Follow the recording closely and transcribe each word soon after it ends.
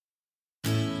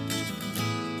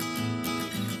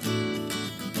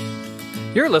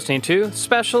You're listening to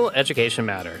Special Education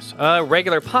Matters, a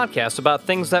regular podcast about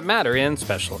things that matter in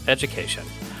special education.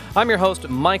 I'm your host,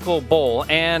 Michael Bohl,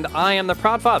 and I am the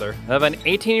proud father of an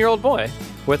 18-year-old boy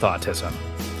with autism.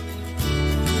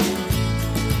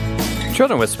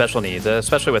 Children with special needs,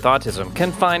 especially with autism,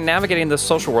 can find navigating the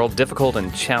social world difficult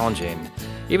and challenging.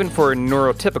 Even for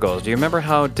neurotypicals, do you remember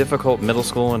how difficult middle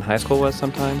school and high school was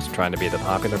sometimes, trying to be the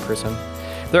popular person?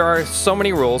 There are so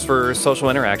many rules for social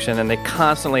interaction, and they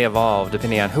constantly evolve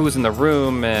depending on who's in the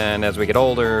room and as we get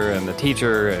older and the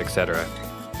teacher, etc.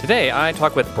 Today, I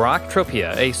talk with Brock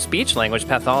Tropea, a speech-language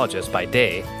pathologist by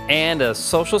day and a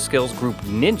social skills group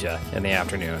ninja in the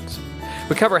afternoons.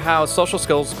 We cover how social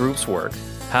skills groups work,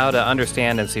 how to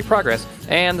understand and see progress,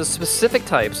 and the specific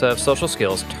types of social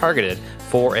skills targeted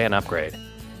for an upgrade.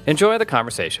 Enjoy the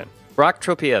conversation. Brock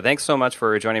Tropea, thanks so much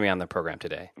for joining me on the program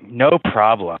today. No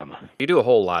problem. You do a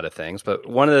whole lot of things, but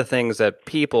one of the things that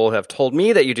people have told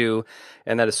me that you do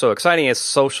and that is so exciting is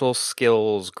social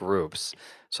skills groups.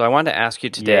 So I wanted to ask you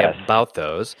today about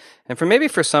those. And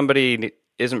for somebody who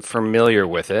isn't familiar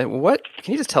with it,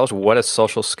 can you just tell us what a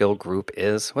social skill group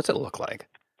is? What's it look like?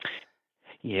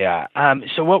 Yeah.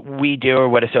 So what we do, or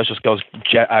what a social skills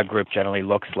group generally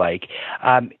looks like,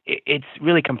 it's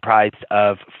really comprised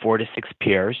of 4 to 6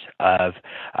 peers of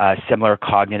similar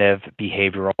cognitive,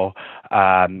 behavioral,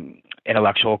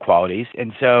 intellectual qualities.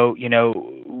 And so,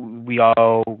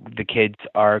 the kids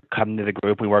are coming to the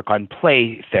group. We work on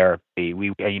play therapy.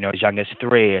 We, as young as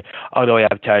 3, all the way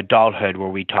up to adulthood, where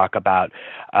we talk about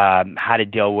how to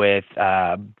deal with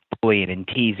bullying and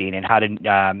teasing, and how to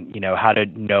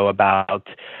know about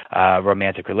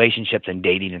romantic relationships and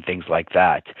dating and things like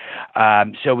that.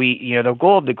 So the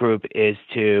goal of the group is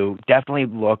to definitely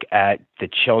look at the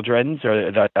children's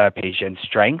or the patient's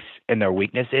strengths and their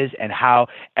weaknesses, and how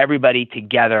everybody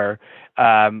together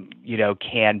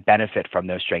can benefit from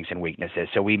those strengths and weaknesses.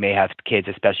 So we may have kids,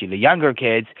 especially the younger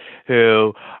kids,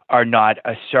 who are not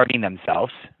asserting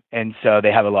themselves. And so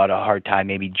they have a lot of hard time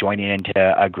maybe joining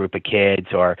into a group of kids,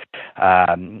 or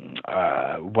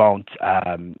won't,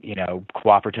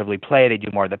 cooperatively play. They do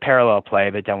more of the parallel play.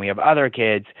 But then we have other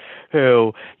kids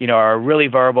who, are really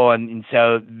verbal, and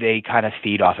so they kind of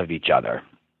feed off of each other.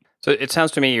 So it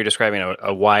sounds to me you're describing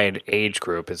a wide age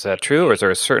group. Is that true, or is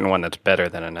there a certain one that's better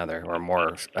than another, or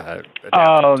more adapted?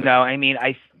 Oh, no. I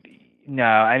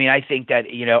think that,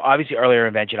 obviously early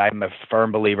intervention, I'm a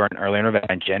firm believer in early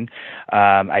intervention.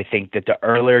 I think that the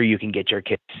earlier you can get your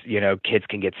kids, kids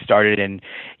can get started in,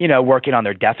 working on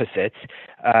their deficits,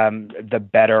 the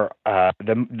better,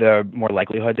 the more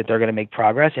likelihood that they're going to make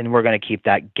progress. And we're going to keep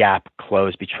that gap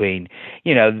closed between,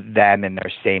 them and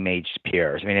their same age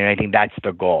peers. And I think that's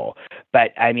the goal.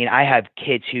 But I have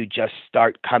kids who just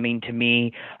start coming to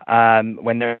me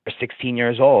when they're 16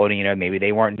 years old. Maybe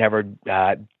they weren't never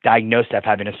diagnosed as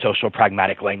having a social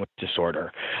pragmatic language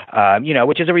disorder,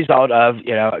 which is a result of,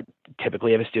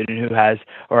 typically of a student who has,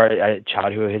 or a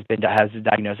child who has a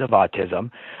diagnosis of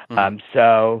autism.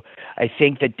 So I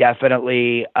think that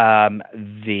definitely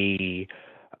the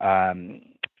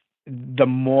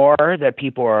more that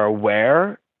people are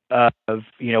aware of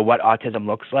what autism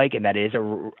looks like, and that is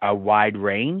a wide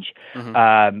range,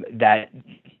 that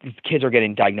kids are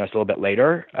getting diagnosed a little bit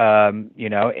later,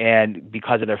 and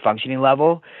because of their functioning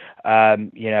level,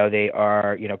 they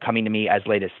are coming to me as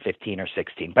late as 15 or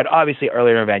 16. But obviously,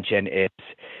 early intervention is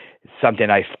something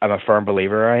I'm a firm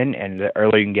believer in, and the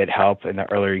earlier you can get help and the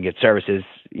earlier you can get services,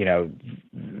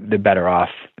 the better off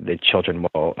the children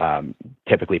will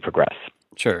typically progress.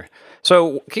 Sure.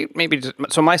 So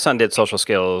so my son did social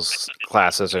skills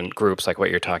classes and groups like what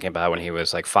you're talking about when he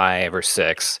was like 5 or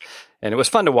 6. And it was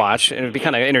fun to watch, and it would be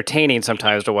kind of entertaining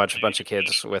sometimes to watch a bunch of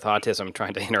kids with autism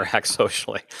trying to interact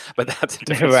socially. But that's a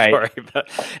different story.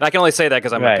 And I can only say that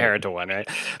because I'm a parent to one, right?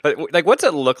 But what's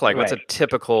it look like? What's a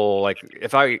typical,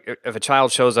 if a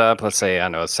child shows up, let's say, I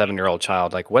don't know, a 7-year-old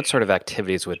child, what sort of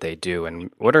activities would they do? And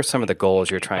what are some of the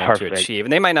goals you're trying to achieve?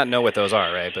 And they might not know what those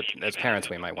are, right? But as parents,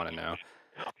 we might want to know.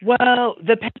 Well,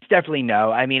 the parents definitely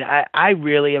know. I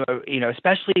really am,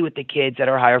 especially with the kids that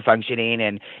are higher functioning,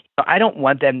 and I don't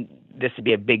want this to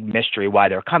be a big mystery why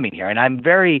they're coming here. And I'm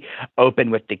very open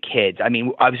with the kids.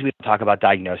 Obviously we don't talk about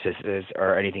diagnoses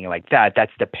or anything like that.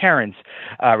 That's the parents'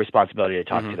 responsibility to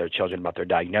talk to their children about their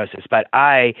diagnosis. But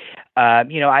I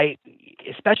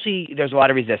especially there's a lot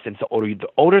of resistance. The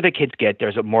older the kids get,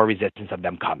 there's more resistance of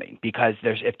them coming, because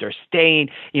if they're staying,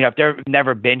 if they've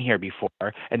never been here before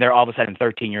and they're all of a sudden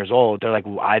 13 years old, they're like,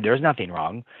 well, there's nothing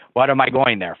wrong. What am I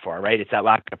going there for? Right? It's that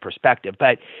lack of perspective.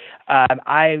 But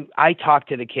I talk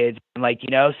to the kids, and like,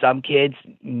 some kids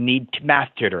need math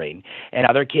tutoring and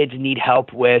other kids need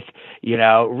help with,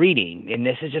 reading. And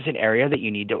this is just an area that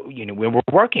you need to, we're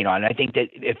working on. And I think that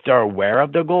if they're aware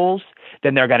of the goals,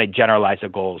 then they're going to generalize the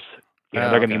goals. They're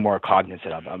going to be more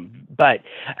cognizant of them. But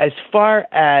as far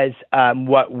as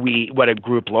what a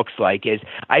group looks like is,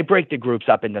 I break the groups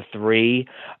up into three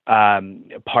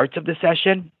parts of the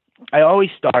session. I always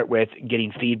start with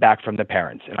getting feedback from the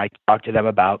parents, and I talk to them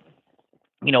about,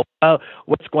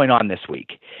 what's going on this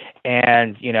week.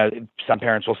 And, some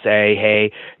parents will say,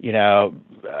 hey,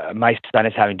 my son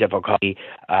is having difficulty,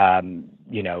 having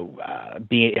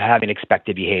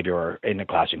expected behavior in the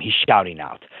classroom. He's shouting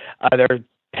out. Other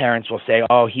parents will say,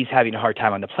 oh, he's having a hard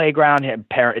time on the playground.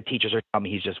 Teachers are telling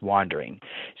me he's just wandering.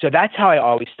 So that's how I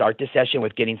always start the session,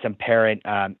 with getting some parent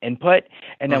input.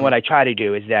 And then what I try to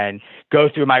do is then go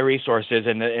through my resources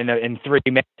in 3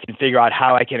 minutes and figure out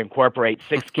how I can incorporate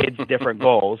 6 kids' different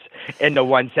goals into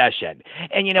one session.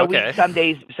 And,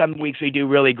 some weeks we do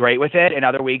really great with it. And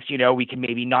other weeks, we can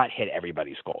maybe not hit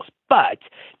everybody's goals. But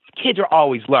kids are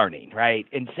always learning, right?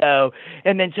 And so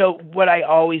what I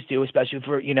always do, especially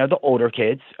for, the older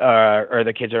kids, or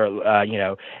the kids are,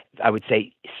 I would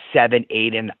say 7,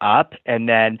 8 and up. And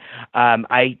then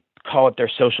I call it their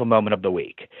social moment of the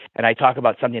week. And I talk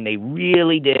about something they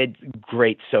really did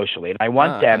great socially. And I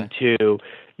want them to,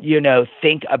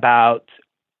 think about,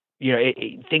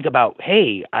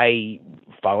 hey, I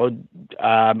followed,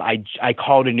 I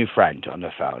called a new friend on the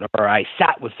phone, or I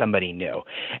sat with somebody new.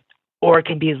 Or it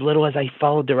can be as little as I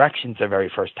followed directions the very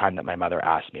first time that my mother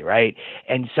asked me, right?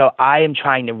 And so I am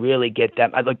trying to really get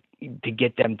them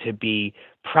to be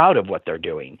proud of what they're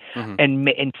doing,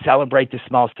 and celebrate the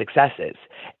small successes.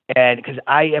 And because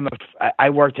I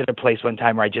worked at a place one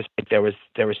time where I just there was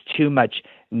too much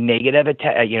negative,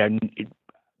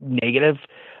 negative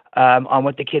on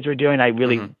what the kids were doing. I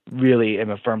really am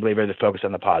a firm believer to focus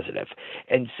on the positive.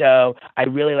 And so I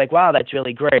really wow, that's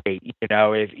really great.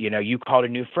 If, you called a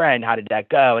new friend, how did that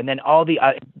go? And then all the,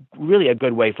 really a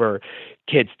good way for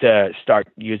kids to start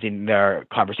using their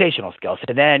conversational skills.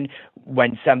 And then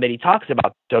when somebody talks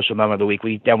about social moment of the week,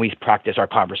 we practice our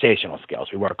conversational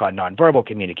skills. We work on nonverbal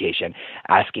communication,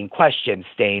 asking questions,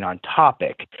 staying on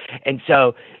topic. And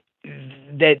so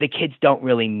the kids don't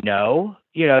really know,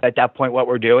 at that point what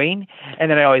we're doing.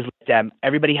 And then I always let them,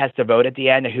 everybody has to vote at the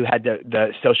end who had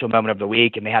the social moment of the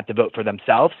week, and they have to vote for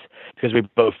themselves, because we're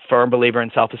both firm believer in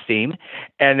self-esteem.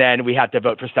 And then we have to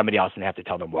vote for somebody else, and they have to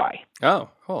tell them why. Oh,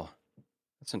 cool.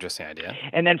 That's an interesting idea.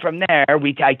 And then from there,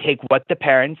 I take what the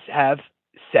parents have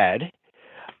said,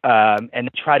 and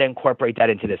try to incorporate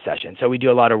that into the session. So we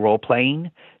do a lot of role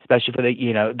playing, especially for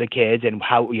the kids, and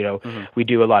how, we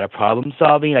do a lot of problem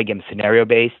solving, again, scenario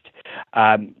based.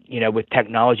 With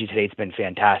technology today, it's been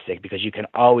fantastic, because you can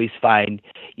always find,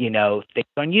 things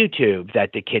on YouTube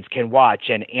that the kids can watch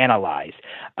and analyze.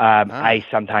 I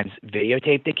sometimes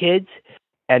videotape the kids,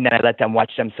 and then I let them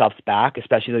watch themselves back,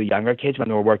 especially the younger kids when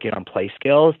we're working on play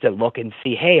skills, to look and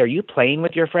see, hey, are you playing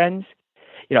with your friends?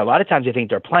 A lot of times they think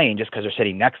they're playing just because they're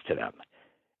sitting next to them,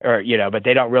 or, but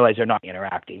they don't realize they're not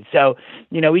interacting. So,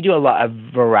 we do a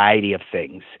variety of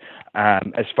things,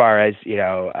 as far as,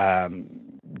 to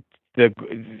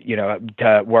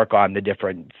work on the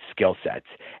different skill sets.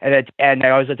 And I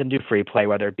always let them do free play,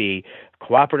 whether it be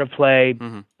cooperative play,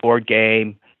 board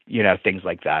game, things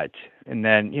like that. And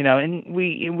then, and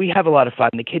we have a lot of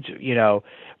fun. The kids, if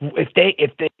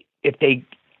they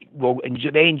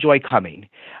they enjoy coming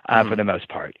for the most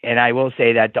part. And I will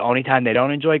say that the only time they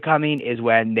don't enjoy coming is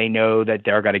when they know that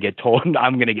they're going to get told,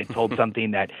 I'm going to get told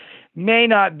something that may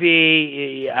not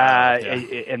be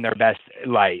in their best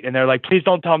light. And they're like, please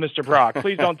don't tell Mr. Brock,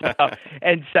 please don't tell.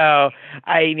 And so,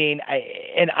 rarely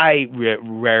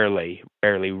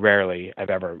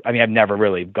I've never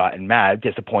really gotten mad,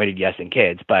 disappointed, yes, in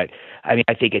kids. But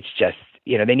I think it's just,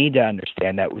 they need to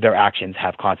understand that their actions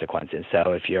have consequences.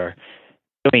 So if you're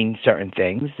doing certain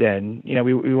things, then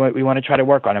we want to try to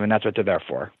work on them, and that's what they're there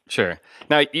for. Sure.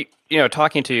 Now,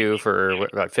 talking to you for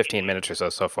about 15 minutes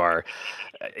or so far,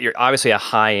 you're obviously a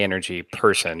high energy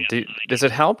person. Does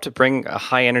it help to bring a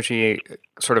high energy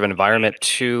sort of environment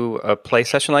to a play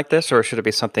session like this, or should it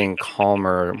be something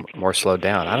calmer, more slowed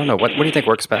down? I don't know. What do you think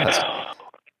works best?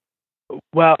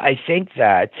 Well, I think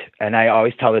that, and I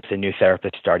always tell this to new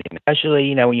therapists starting,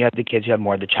 especially when you have the kids who have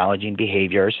more of the challenging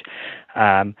behaviors.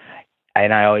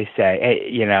 And I always say, hey,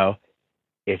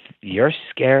 if you're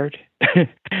scared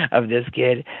of this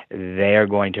kid, they are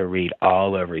going to read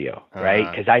all over you, right?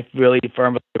 Uh, Because I really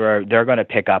firmly believe they're going to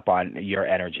pick up on your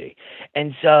energy.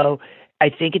 And so I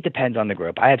think it depends on the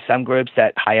group. I have some groups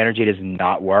that high energy does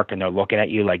not work, and they're looking at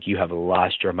you like you have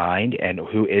lost your mind and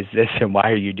who is this and why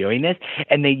are you doing this?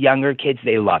 And the younger kids,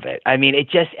 they love it. I mean,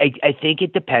 I think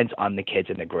it depends on the kids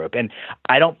in the group. And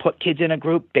I don't put kids in a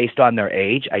group based on their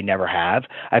age. I never have.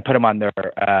 I put them on their,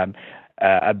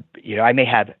 I may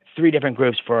have three different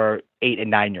groups for 8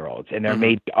 and 9-year-olds, and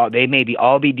they may be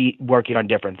all be working on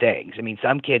different things. I mean,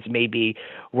 some kids may be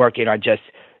working on just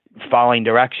following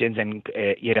directions and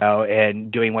and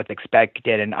doing what's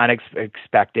expected and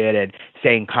unexpected and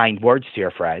saying kind words to your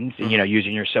friends,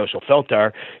 using your social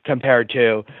filter, compared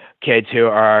to kids who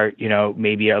are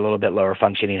maybe a little bit lower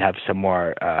functioning, have some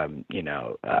more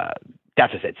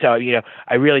deficit. So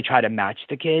I really try to match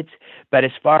the kids, but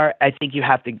I think you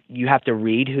have to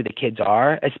read who the kids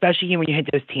are, especially when you hit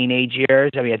those teenage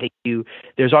years. I mean, I think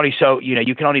there's only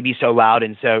you can only be so loud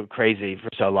and so crazy for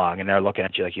so long, and they're looking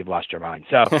at you like you've lost your mind.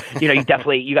 So you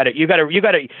definitely you got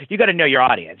to know your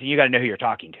audience, and you got to know who you're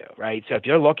talking to, right? So if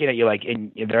they're looking at you like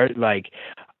and they're like,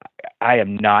 I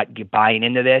am not buying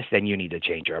into this, then you need to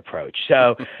change your approach.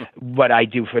 So what I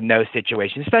do for those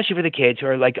situations, especially for the kids who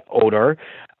are like older,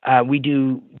 we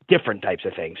do different types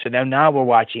of things. So now we're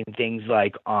watching things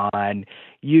like on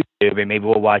YouTube, and maybe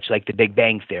we'll watch like The Big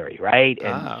Bang Theory, right?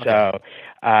 And okay. so,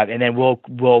 and then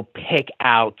we'll pick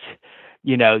out,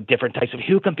 different types of,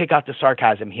 who can pick out the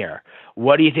sarcasm here?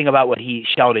 What do you think about what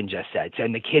Sheldon just said?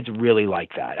 And the kids really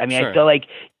like that. I mean, Sure. I feel like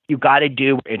you got to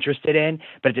do what you're interested in,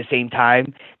 but at the same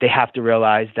time, they have to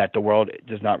realize that the world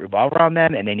does not revolve around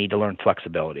them, and they need to learn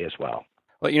flexibility as well.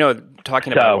 Well,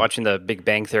 talking about watching The Big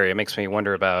Bang Theory, it makes me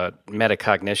wonder about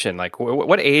metacognition. Like,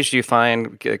 what age do you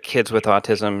find kids with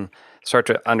autism start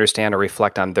to understand or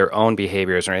reflect on their own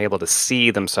behaviors and are able to see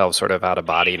themselves sort of out of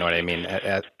body? You know what I mean?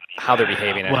 At how they're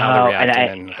behaving and how they're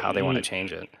reacting and how they want to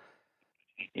change it.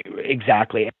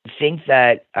 Exactly. I think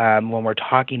that when we're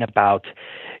talking about,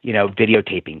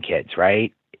 videotaping kids,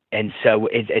 right? And so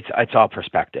it's all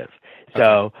perspective.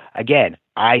 So again,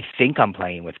 I think I'm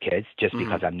playing with kids just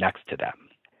because I'm next to them.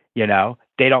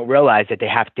 They don't realize that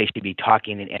they should be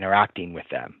talking and interacting with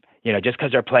them. Just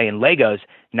because they're playing Legos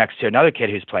next to another kid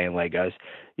who's playing Legos,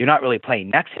 you're not really playing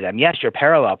next to them. Yes, you're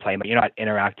parallel playing, but you're not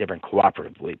interactive and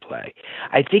cooperatively play.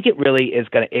 I think it really is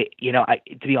going to,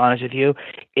 to be honest with you,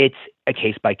 it's a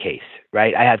case by case,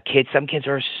 right? I have kids, some kids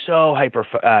are so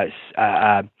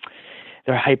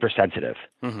they're hypersensitive,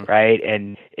 right?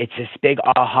 And it's this big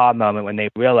aha moment when they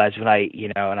realize and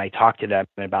I talk to them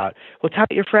about, well, tell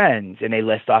me your friends, and they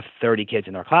list off 30 kids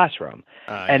in their classroom.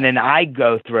 And then I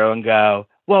go through and go,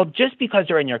 well, just because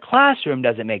they're in your classroom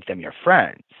doesn't make them your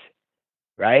friends,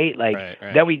 right? Like,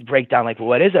 right. Then we break down, like, well,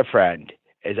 what is a friend?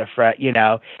 Is a friend,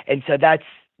 And so that's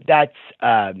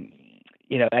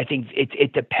I think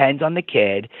it depends on the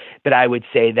kid, but I would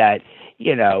say that,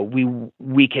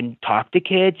 we can talk to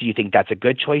kids. Do you think that's a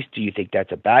good choice? Do you think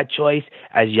that's a bad choice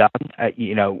as young,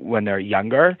 when they're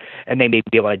younger, and they may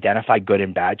be able to identify good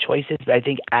and bad choices. But I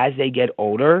think as they get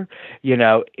older,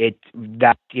 I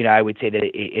would say that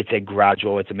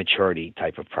it's a maturity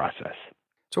type of process.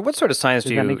 So what sort of signs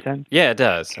does that make sense? Yeah, it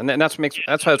does. And that's why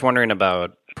I was wondering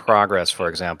about progress, for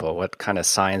example. What kind of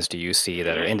signs do you see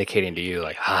that are indicating to you,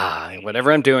 like,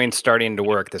 whatever I'm doing starting to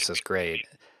work, this is great?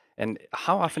 And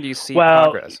how often do you see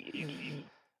progress?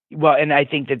 Well, and I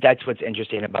think that's what's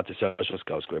interesting about the social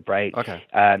skills group, right? Okay.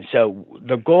 So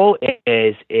the goal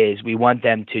is we want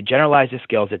them to generalize the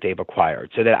skills that they've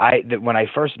acquired, so that when I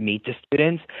first meet the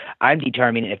students, I'm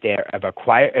determining if they're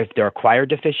acquired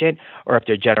deficient or if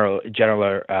they're general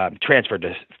transfer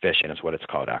deficient is what it's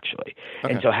called, actually.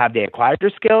 Okay. And so have they acquired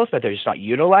their skills but they're just not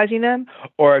utilizing them,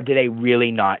 or do they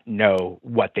really not know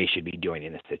what they should be doing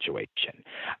in this situation?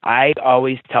 I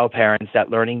always tell parents that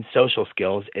learning social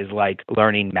skills is like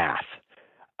learning math.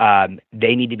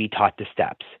 They need to be taught the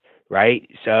steps, right?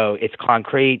 So it's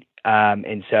concrete.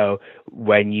 And so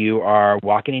when you are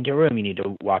walking into a room, you need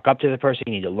to walk up to the person,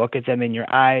 you need to look at them in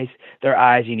their eyes,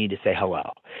 you need to say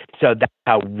hello. So that's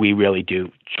how we really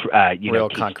do, real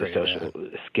teach concrete, the social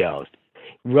skills.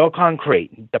 Real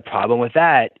concrete. The problem with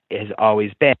that has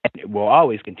always been, will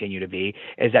always continue to be,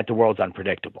 is that the world's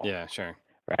unpredictable. Yeah, sure.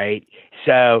 Right?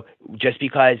 So just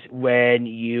because when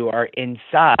you are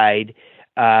inside,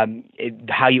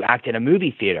 how you act in a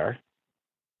movie theater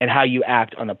and how you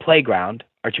act on the playground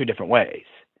are two different ways,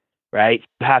 right?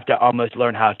 You have to almost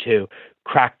learn how to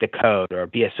crack the code or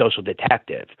be a social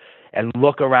detective and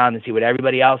look around and see what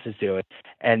everybody else is doing,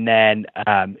 and then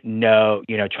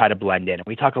try to blend in. And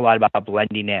we talk a lot about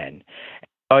blending in.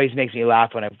 always makes me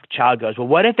laugh when a child goes, well,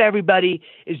 what if everybody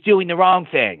is doing the wrong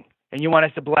thing and you want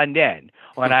us to blend in?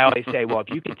 Well, and I always say, well, if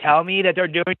you can tell me that they're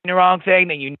doing the wrong thing,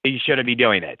 then you shouldn't be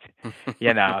doing it.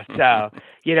 So,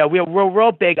 we're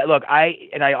real big. Look,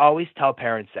 I always tell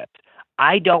parents this.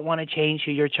 I don't want to change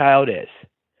who your child is.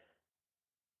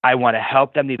 I want to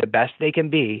help them be the best they can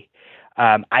be.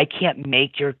 I can't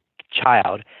make your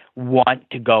child want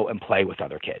to go and play with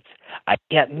other kids. I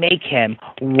can't make him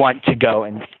want to go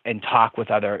and talk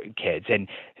with other kids and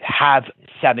have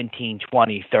 17,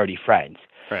 20, 30 friends.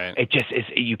 Right. It just is,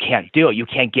 you can't do it. You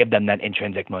can't give them that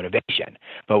intrinsic motivation.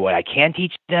 But what I can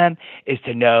teach them is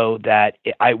to know that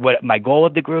what my goal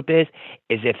of the group is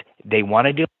if they want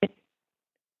to do it,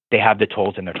 they have the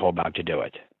tools in their tool bag to do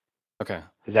it. Okay.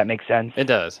 Does that make sense? It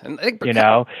does. And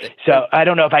so I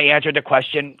don't know if I answered the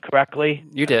question correctly.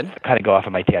 You did. I kind of go off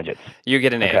on my tangents. You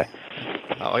get an A. Okay.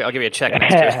 I'll give you a check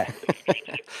next year.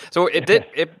 So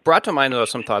it brought to mind, though,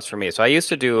 some thoughts for me. So I used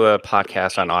to do a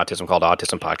podcast on autism called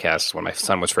Autism Podcast when my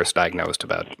son was first diagnosed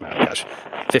about,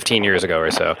 15 years ago or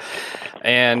so.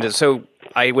 And so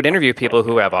I would interview people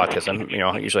who have autism,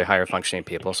 usually higher functioning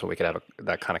people, so we could have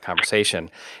that kind of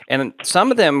conversation. And some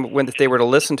of them, when they were to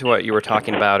listen to what you were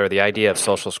talking about or the idea of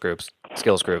social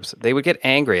skills groups, they would get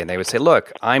angry and they would say,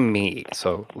 look, I'm me,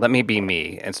 so let me be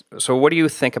me. And so what do you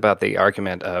think about the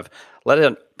argument of let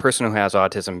a person who has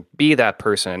autism be that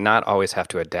person and not always have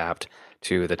to adapt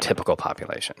to the typical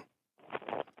population?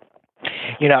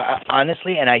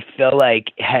 Honestly, and I feel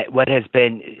like what has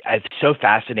been so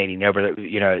fascinating over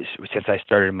since I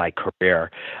started my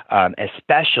career,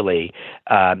 especially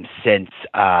since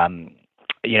I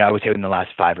would say in the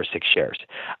last 5 or 6 years,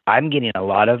 I'm getting a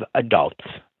lot of adults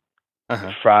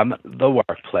from the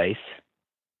workplace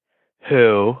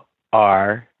who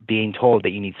are being told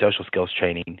that you need social skills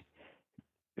training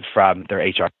from their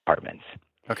HR departments.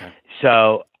 Okay.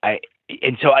 So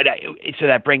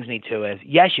that brings me to is,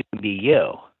 yes, you can be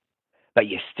you, but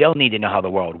you still need to know how the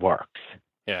world works,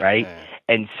 right? Yeah.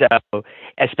 And so,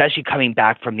 especially coming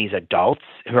back from these adults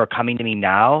who are coming to me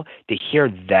now, to hear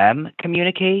them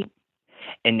communicate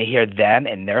and to hear them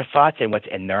and their thoughts and what's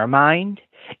in their mind,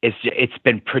 it's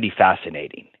been pretty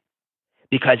fascinating.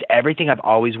 Because everything I've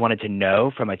always wanted to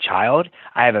know from a child,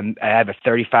 I have a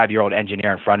 35-year-old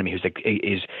engineer in front of me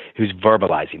who's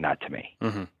verbalizing that to me.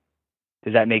 Mm-hmm.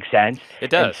 Does that make sense?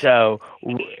 It does. And so,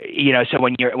 so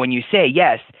when you say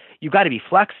yes, you got to be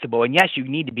flexible, and yes, you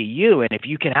need to be you, and if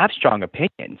you can have strong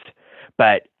opinions,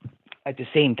 but at the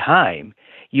same time,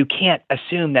 you can't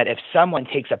assume that if someone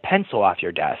takes a pencil off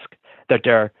your desk, that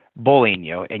they're bullying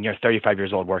you, and you're 35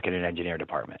 years old working in an engineer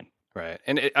department. Right,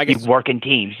 and I guess you work in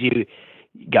teams.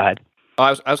 Go ahead. I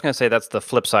was going to say that's the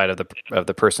flip side of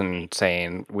the person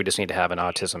saying we just need to have an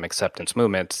autism acceptance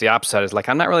movement. The opposite is like,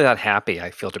 I'm not really that happy.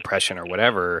 I feel depression or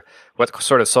whatever. What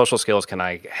sort of social skills can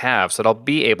I have so that I'll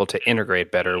be able to integrate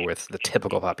better with the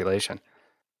typical population?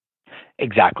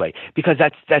 Exactly, because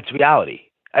that's reality.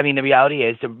 I mean, the reality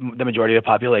is the majority of the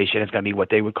population is going to be what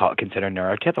they would consider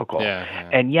neurotypical. Yeah.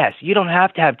 And yes, you don't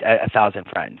have to have 1,000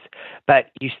 friends,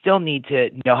 but you still need to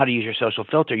know how to use your social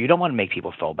filter. You don't want to make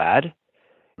people feel bad.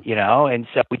 And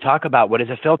so we talk about what is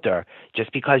a filter.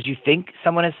 Just because you think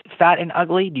someone is fat and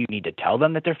ugly, do you need to tell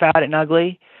them that they're fat and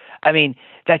ugly? I mean,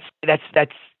 that's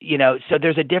so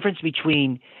there's a difference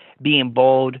between being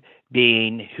bold,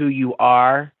 being who you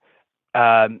are,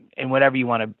 and whatever you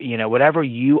want to, whoever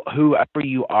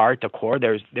you are at the core,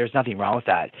 there's nothing wrong with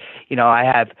that.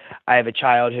 I have a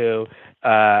child who,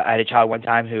 I had a child one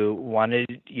time who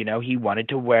wanted, he wanted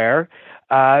to wear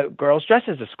girls'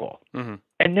 dresses to school. Mm-hmm.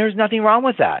 And there's nothing wrong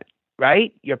with that,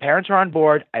 right? Your parents are on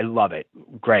board. I love it.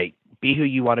 Great. Be who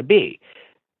you want to be.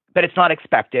 But it's not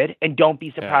expected. And don't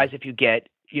be surprised if you get,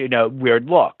 weird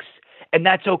looks. And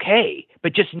that's okay.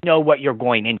 But just know what you're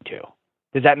going into.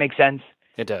 Does that make sense?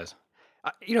 It does.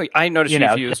 I noticed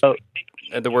you've used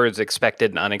the words expected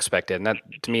and unexpected. And that,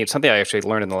 to me, it's something I actually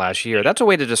learned in the last year. That's a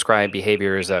way to describe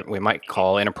behaviors that we might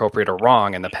call inappropriate or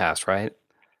wrong in the past, right?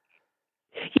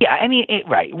 Yeah, I mean,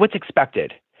 right. What's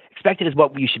expected? Expected is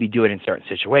what you should be doing in certain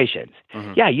situations.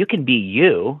 Mm-hmm. Yeah, you can be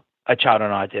you, a child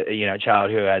a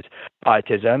child who has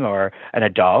autism or an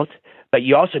adult, but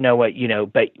you also know what,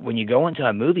 but when you go into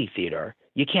a movie theater,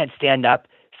 you can't stand up,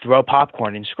 throw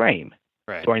popcorn and scream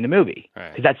during the movie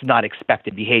because that's not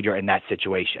expected behavior in that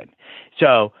situation.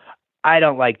 So I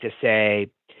don't like to say,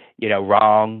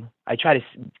 wrong. I try to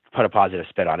put a positive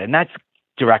spin on it. And that's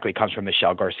directly comes from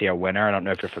Michelle Garcia Winner. I don't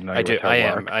know if you're familiar with her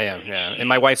work. I am, yeah. And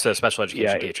my wife's a special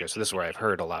education teacher, so this is where I've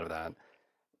heard a lot of that.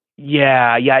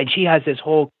 Yeah, and she has this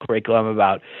whole curriculum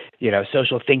about,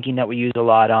 social thinking that we use a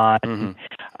lot on.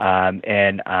 Mm-hmm.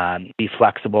 and be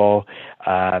flexible.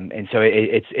 And so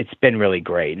it's been really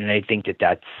great. And I think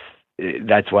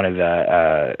that's one of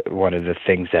the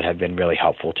things that have been really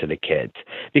helpful to the kids,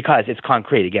 because it's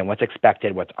concrete. Again, what's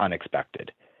expected, what's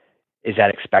unexpected. Is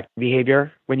that expected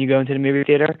behavior when you go into the movie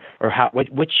theater, or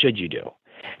what should you do?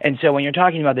 And so when you're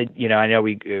talking about I know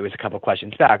it was a couple of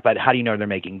questions back, but how do you know they're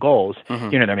making goals? Mm-hmm.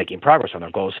 You know they're making progress on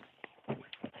their goals.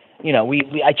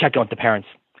 I check in with the parents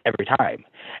every time,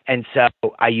 and so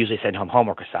I usually send home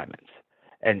homework assignments.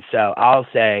 And so I'll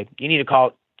say, you need to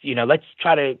call. Let's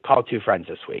try to call 2 friends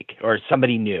this week, or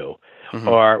somebody new, mm-hmm.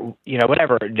 or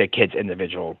whatever the kid's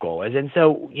individual goal is. And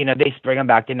so they bring them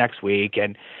back to next week,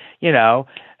 and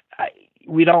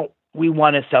we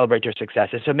want to celebrate their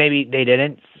successes. So maybe they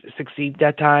didn't succeed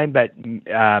that time, but we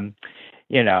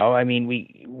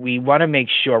want to make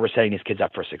sure we're setting these kids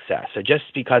up for success. So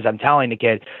just because I'm telling the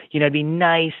kid, it'd be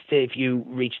nice if you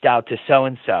reached out to so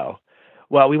and so.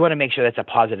 Well, we want to make sure that's a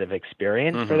positive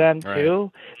experience mm-hmm. for them too.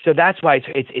 Right. So that's why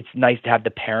it's nice to have the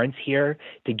parents here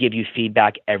to give you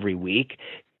feedback every week,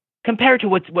 compared to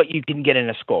what you can get in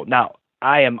a school. Now,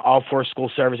 I am all for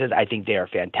school services. I think they are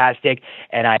fantastic,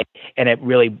 and it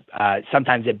really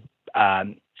sometimes it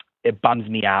bums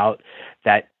me out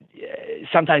that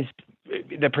sometimes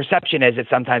the perception is that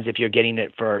sometimes if you're getting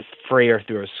it for free or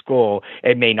through a school,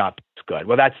 it may not be as good.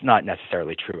 Well, that's not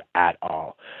necessarily true at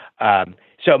all.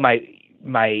 So my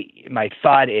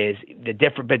thought is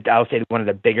but I'll say one of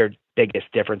the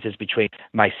biggest differences between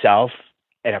myself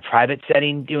in a private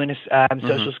setting doing a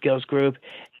social mm-hmm. skills group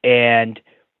and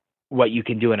what you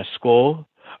can do in a school.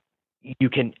 You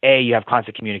have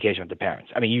constant communication with the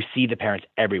parents. I mean, you see the parents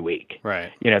every week.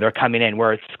 Right. They're coming in,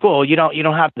 where at school, you don't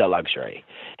have the luxury,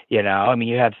 I mean,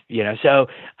 you have, so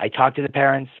I talk to the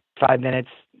parents 5 minutes.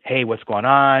 Hey, what's going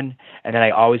on? And then I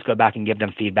always go back and give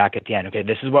them feedback at the end. Okay,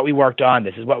 this is what we worked on.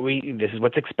 This is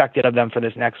what's expected of them for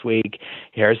this next week.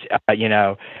 Here's,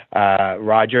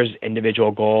 Roger's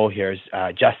individual goal. Here's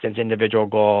Justin's individual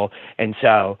goal. And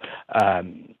so,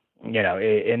 and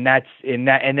that's in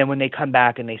that. And then when they come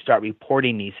back and they start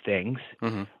reporting these things,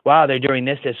 mm-hmm. wow, they're doing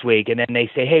this week. And then they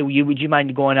say, hey, would you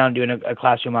mind going out and doing a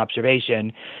classroom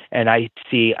observation? And I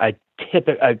see a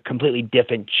completely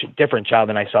different child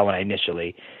than I saw when I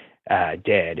initially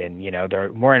did. And,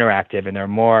 they're more interactive, and they're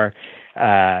more,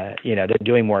 they're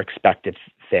doing more expected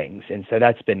things. And so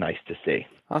that's been nice to see.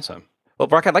 Awesome. Well,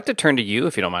 Brock, I'd like to turn to you,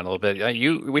 if you don't mind, a little bit.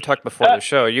 We talked before the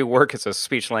show. You work as a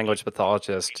speech-language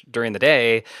pathologist during the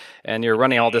day, and you're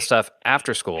running all this stuff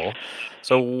after school.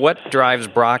 So what drives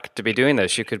Brock to be doing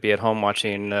this? You could be at home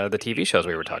watching the TV shows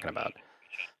we were talking about.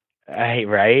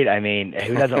 Right? I mean,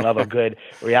 who doesn't love a good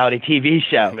reality TV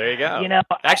show? There you go.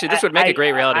 Actually, this would make a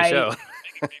great reality show.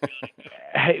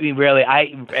 I mean, really,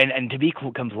 and to be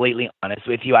completely honest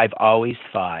with you, I've always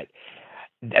thought,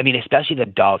 I mean, especially the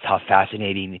adults, how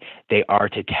fascinating they are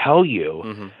to tell you,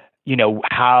 mm-hmm.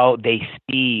 How they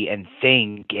see and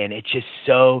think. And it's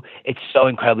so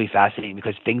incredibly fascinating,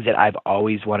 because things that I've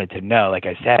always wanted to know, like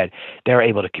I said, they're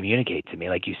able to communicate to me,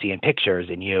 like you see in pictures,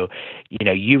 and you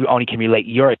only can relate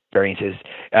your experiences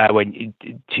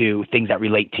to things that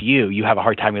relate to you. You have a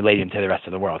hard time relating to the rest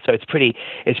of the world. So it's pretty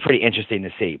interesting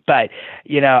to see. But,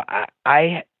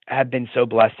 I have been so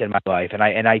blessed in my life, and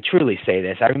I truly say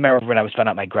this. I remember when I was filling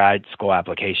out my grad school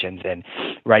applications and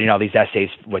writing all these essays,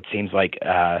 what seems like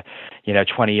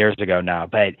 20 years ago now.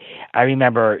 But I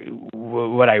remember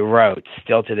what I wrote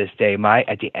still to this day.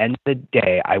 At the end of the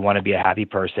day, I want to be a happy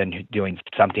person doing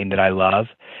something that I love,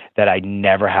 that I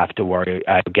never have to worry.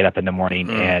 I get up in the morning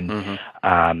and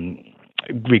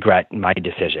regret my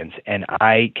decisions. And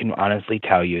I can honestly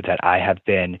tell you that I have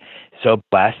been so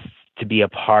blessed to be a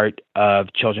part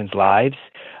of children's lives.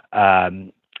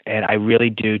 And I really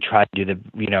do try to do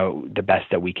the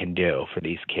best that we can do for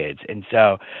these kids. And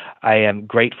so I am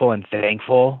grateful and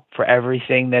thankful for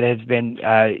everything that has been,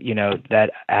 that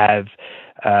have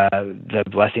the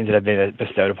blessings that have been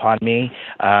bestowed upon me.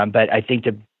 But I think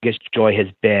the biggest joy has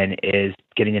been is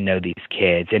getting to know these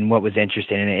kids. And what was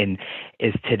interesting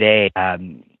is today,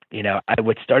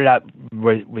 what started out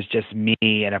was just me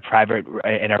in a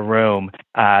room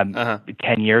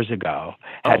 10 years ago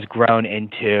has grown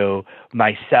into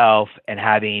myself and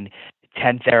having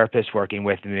 10 therapists working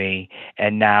with me.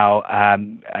 And now I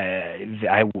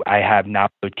have now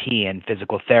OT and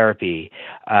physical therapy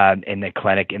in the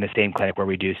same clinic where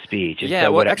we do speech. And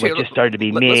so what just started to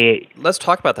be me. Let's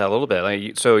talk about that a little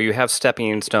bit. So you have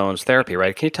Stepping Stones Therapy,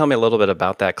 right? Can you tell me a little bit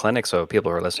about that clinic so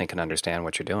people who are listening can understand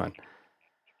what you're doing?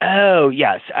 Oh,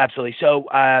 yes, absolutely. So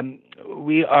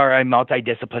We are a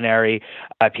multidisciplinary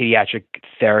pediatric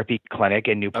therapy clinic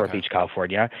in Newport Beach,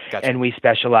 California, Gotcha. and we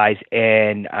specialize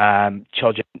in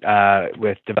children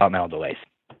with developmental delays.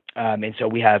 And so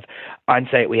we have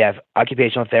on-site, we have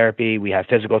occupational therapy, we have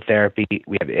physical therapy,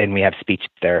 we have speech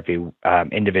therapy,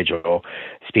 individual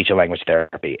speech and language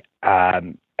therapy,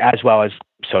 as well as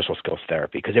social skills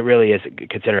therapy, because it really is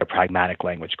considered a pragmatic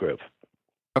language group.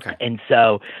 Okay. And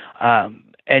so,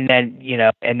 and then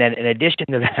in addition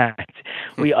to that,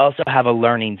 we also have a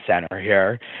learning center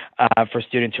here for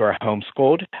students who are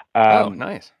homeschooled.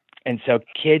 Nice. And so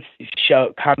kids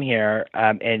come here,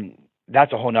 and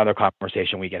that's a whole nother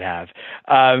conversation we could have.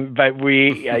 But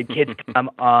kids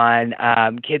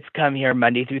kids come here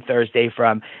Monday through Thursday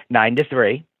from 9 to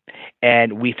 3,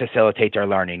 and we facilitate their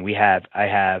learning. We have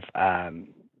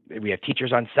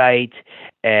teachers on site,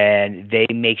 and they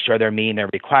make sure they're meeting their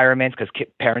requirements, because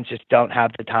parents just don't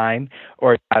have the time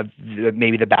or have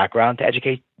maybe the background to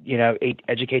educate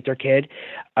their kid.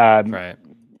 Right.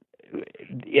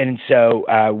 And so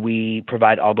we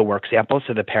provide all the work samples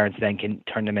so the parents then can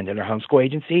turn them into their homeschool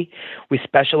agency. We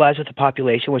specialize with the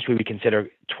population, which we would consider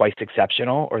twice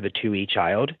exceptional, or the 2E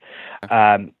child.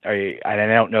 And I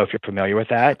don't know if you're familiar with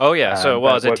that. Oh, yeah. So,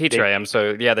 as a teacher, I am.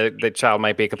 So, yeah, the child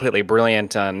might be completely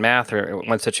brilliant on math or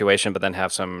one situation, but then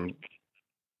have some,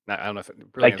 I don't know if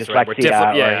like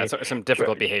dyslexia, some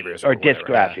difficult behaviors. Or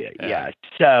dysgraphia, yeah.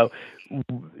 So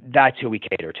that's who we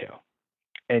cater to.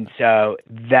 And so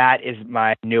that is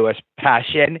my newest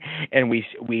passion. And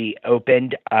we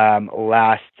opened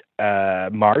last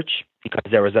March,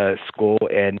 because there was a school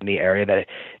in the area that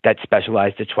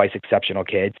specialized in twice exceptional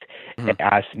kids, and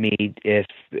asked me if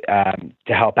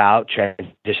to help out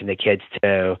transition the kids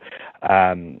to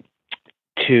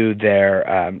their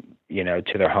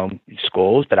home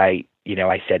schools. But I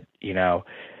said,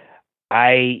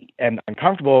 I am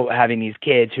uncomfortable having these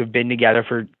kids who have been together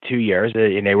for 2 years,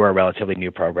 and they were a relatively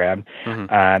new program.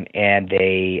 And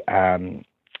they, some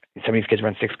of these kids were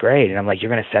in 6th grade, and I'm like, you're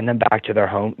going to send them back to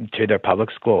their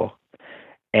public school,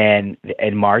 and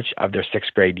in March of their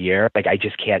 6th grade year, like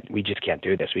we just can't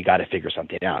do this. We got to figure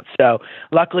something out. So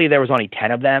luckily there was only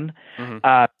 10 of them.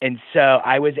 And so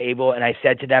I was able, and I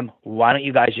said to them, why don't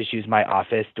you guys just use my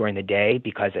office during the day?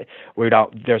 Because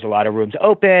there's a lot of rooms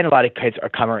open. A lot of kids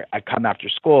come after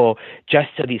school, just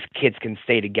so these kids can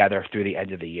stay together through the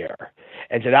end of the year.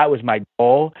 And so that was my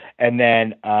goal. And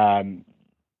then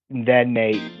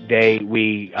they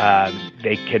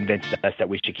convinced us that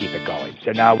we should keep it going.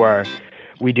 So now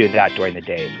we do that during the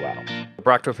day as well.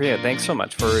 Brock Tropea, thanks so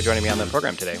much for joining me on the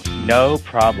program today. No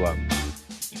problem.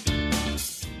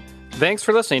 Thanks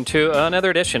for listening to another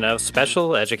edition of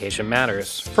Special Education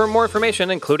Matters. For more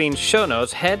information, including show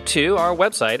notes, head to our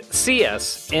website,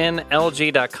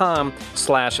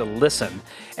 csnlg.com/listen.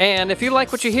 And if you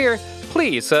like what you hear,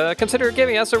 please consider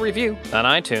giving us a review on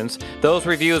iTunes. Those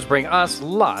reviews bring us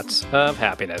lots of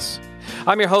happiness.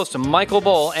 I'm your host, Michael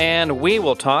Bull, and we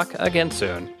will talk again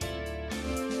soon.